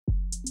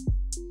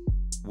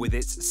With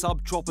its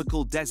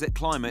subtropical desert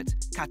climate,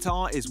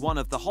 Qatar is one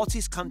of the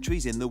hottest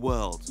countries in the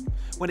world.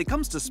 When it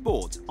comes to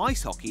sport,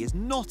 ice hockey is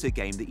not a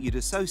game that you'd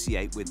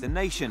associate with the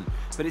nation,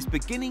 but it's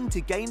beginning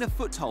to gain a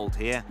foothold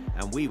here,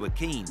 and we were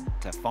keen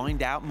to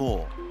find out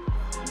more.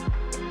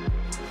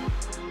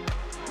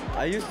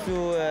 I used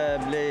to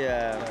play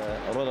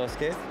roller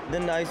skate.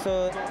 Then I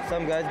saw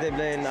some guys, they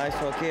play in ice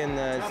hockey,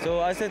 and so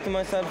I said to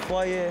myself,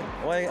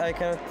 why I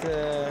can't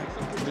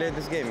play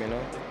this game, you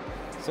know?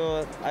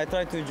 So I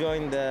tried to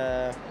join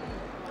their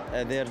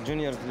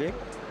juniors league.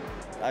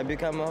 I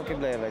become a hockey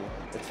player. Like,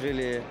 it's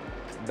really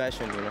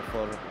passion, you know.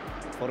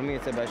 For me,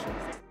 it's a passion.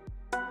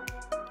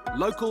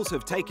 Locals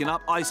have taken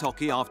up ice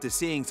hockey after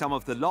seeing some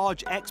of the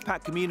large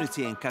expat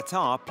community in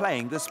Qatar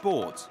playing the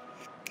sport.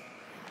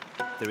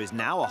 There is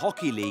now a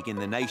hockey league in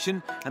the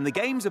nation, and the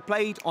games are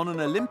played on an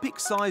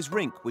Olympic-sized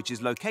rink which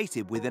is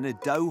located within a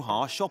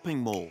Doha shopping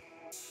mall.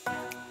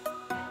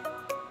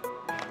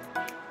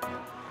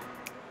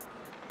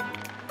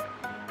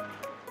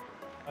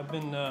 I've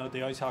been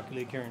the Ice Hockey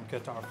League here in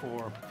Qatar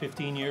for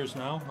 15 years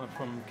now. I'm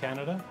from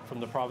Canada, from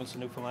the province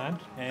of Newfoundland,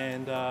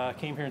 and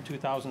came here in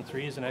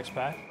 2003 as an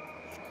expat.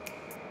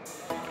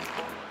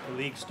 The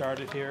league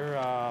started here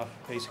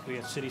basically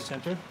at City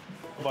Centre,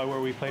 by where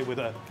we played with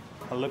a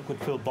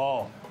liquid-filled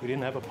ball. We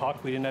didn't have a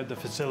puck, we didn't have the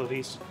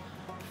facilities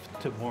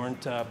to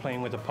warrant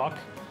playing with a puck.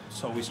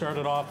 So we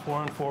started off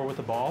 4-on-4 with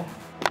the ball.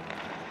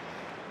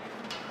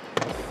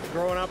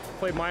 Growing up,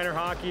 played minor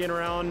hockey in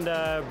around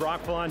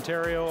Brockville,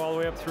 Ontario, all the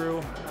way up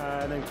through,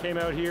 and then came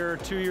out here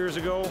 2 years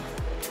ago.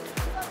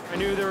 I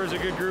knew there was a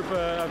good group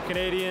of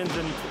Canadians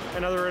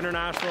and other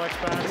international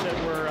expats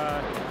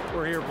that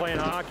were here playing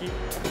hockey.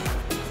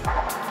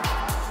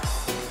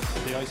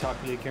 The Ice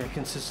Hockey League here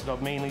consisted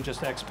of mainly just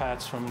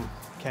expats from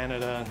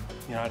Canada,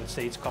 United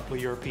States, a couple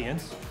of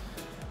Europeans.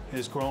 It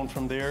has grown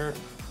from there,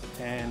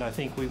 and I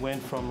think we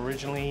went from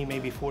originally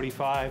maybe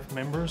 45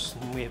 members,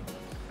 and we've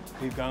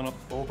gone up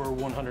over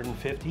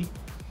 150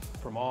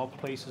 from all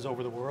places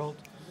over the world,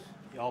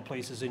 all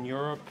places in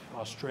Europe,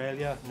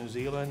 Australia, New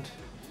Zealand,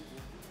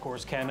 of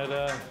course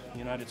Canada,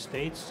 United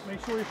States.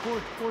 Make sure you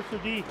force the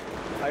D.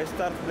 I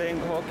started playing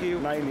hockey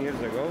 9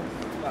 years ago.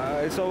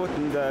 I saw it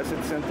in the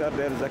city center.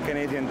 There's a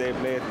Canadian, they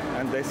play it,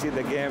 and they see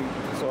the game.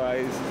 So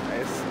I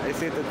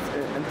see it,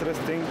 it's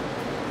interesting.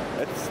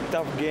 It's a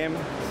tough game,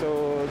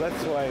 so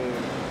that's why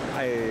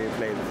I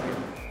played this game.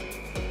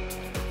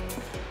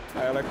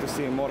 I like to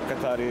see more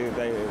Qatari,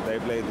 they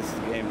play this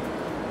game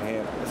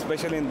here,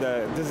 especially in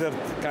the desert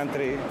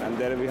country, and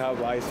there we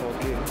have ice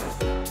hockey.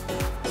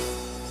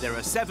 There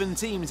are 7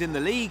 teams in the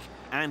league,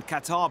 and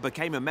Qatar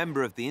became a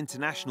member of the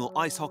International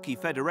Ice Hockey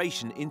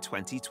Federation in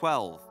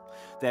 2012.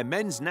 Their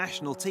men's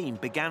national team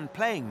began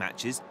playing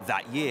matches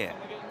that year.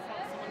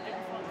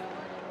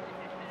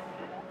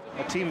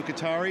 A team of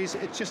Qataris,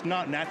 it's just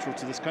not natural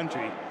to this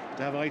country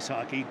to have ice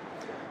hockey.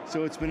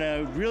 So it's been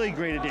a really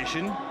great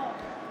addition.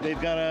 They've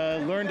got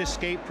a Learn to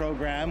Skate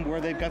program where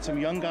they've got some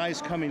young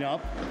guys coming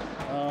up.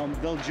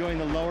 They'll join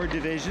the lower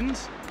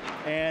divisions.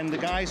 And the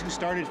guys who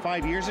started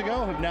 5 years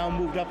ago have now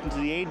moved up into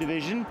the A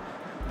division.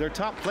 They're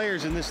top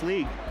players in this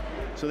league.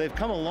 So they've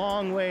come a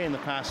long way in the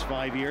past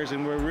 5 years,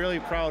 and we're really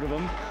proud of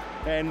them.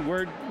 And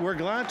we're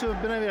glad to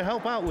have been able to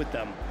help out with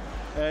them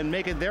and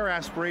make it their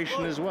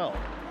aspiration as well.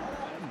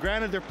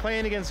 Granted, they're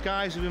playing against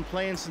guys who've been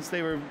playing since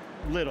they were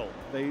little.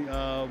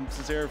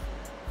 Since they were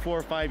 4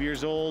 or 5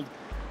 years old.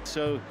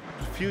 So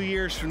a few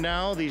years from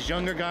now, these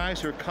younger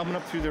guys who are coming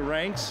up through the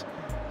ranks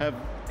have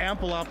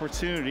ample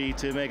opportunity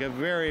to make a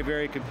very,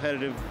 very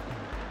competitive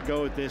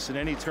go at this in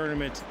any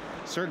tournament,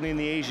 certainly in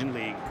the Asian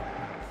League.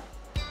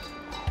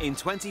 In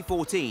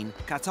 2014,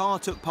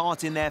 Qatar took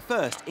part in their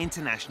first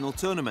international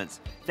tournament.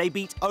 They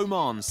beat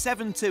Oman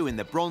 7-2 in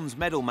the bronze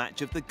medal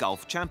match of the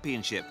Gulf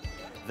Championship.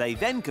 They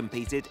then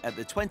competed at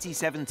the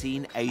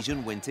 2017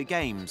 Asian Winter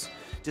Games.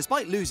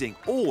 Despite losing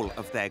all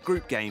of their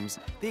group games,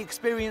 the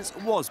experience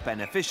was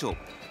beneficial.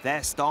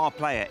 Their star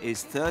player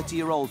is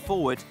 30-year-old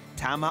forward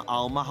Tamer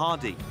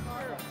Al-Mahadi.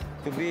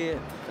 To be an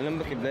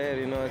Olympic player,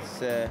 you know,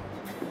 it's an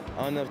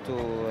honor to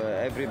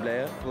every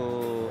player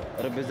to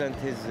represent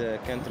his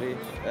country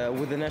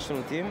with the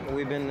national team.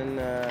 We've been in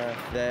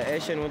the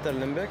Asian Winter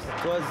Olympics.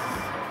 It was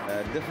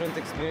a different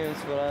experience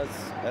for us.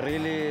 A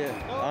really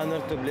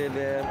honor to play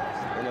there.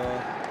 You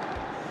know,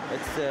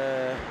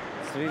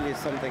 it's really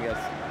something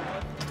else.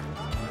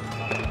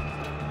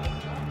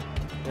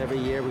 Every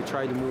year we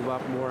try to move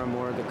up more and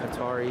more the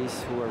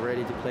Qataris who are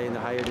ready to play in the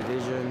higher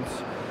divisions.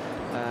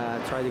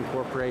 Try to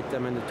incorporate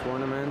them in the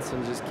tournaments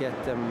and just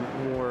get them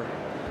more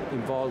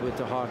involved with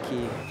the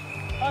hockey.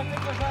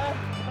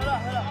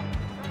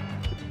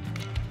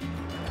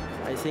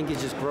 I think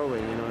it's just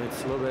growing, you know,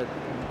 it's a little bit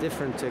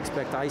different to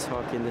expect ice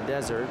hockey in the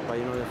desert, but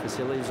you know, the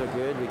facilities are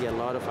good, we get a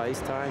lot of ice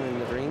time in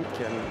the rink,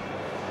 and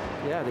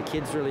yeah, the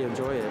kids really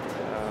enjoy it.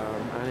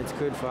 And it's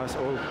good for us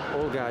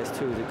old guys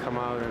too to come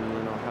out and,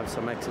 you know, have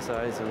some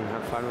exercise and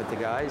have fun with the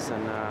guys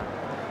and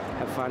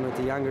have fun with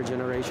the younger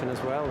generation as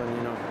well, and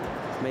you know,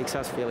 makes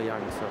us feel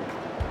young. So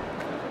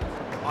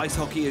ice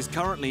hockey is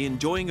currently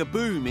enjoying a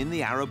boom in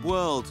the Arab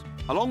world.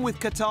 Along with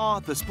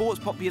Qatar, the sport's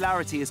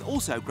popularity is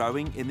also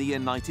growing in the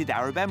United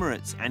Arab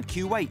Emirates and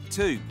Kuwait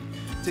too.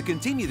 To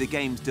continue the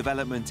game's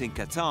development in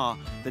Qatar,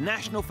 the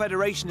National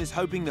Federation is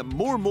hoping that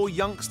more and more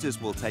youngsters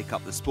will take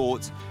up the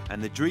sport,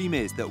 and the dream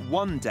is that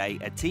one day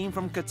a team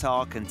from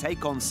Qatar can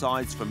take on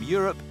sides from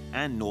Europe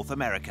and North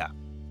America.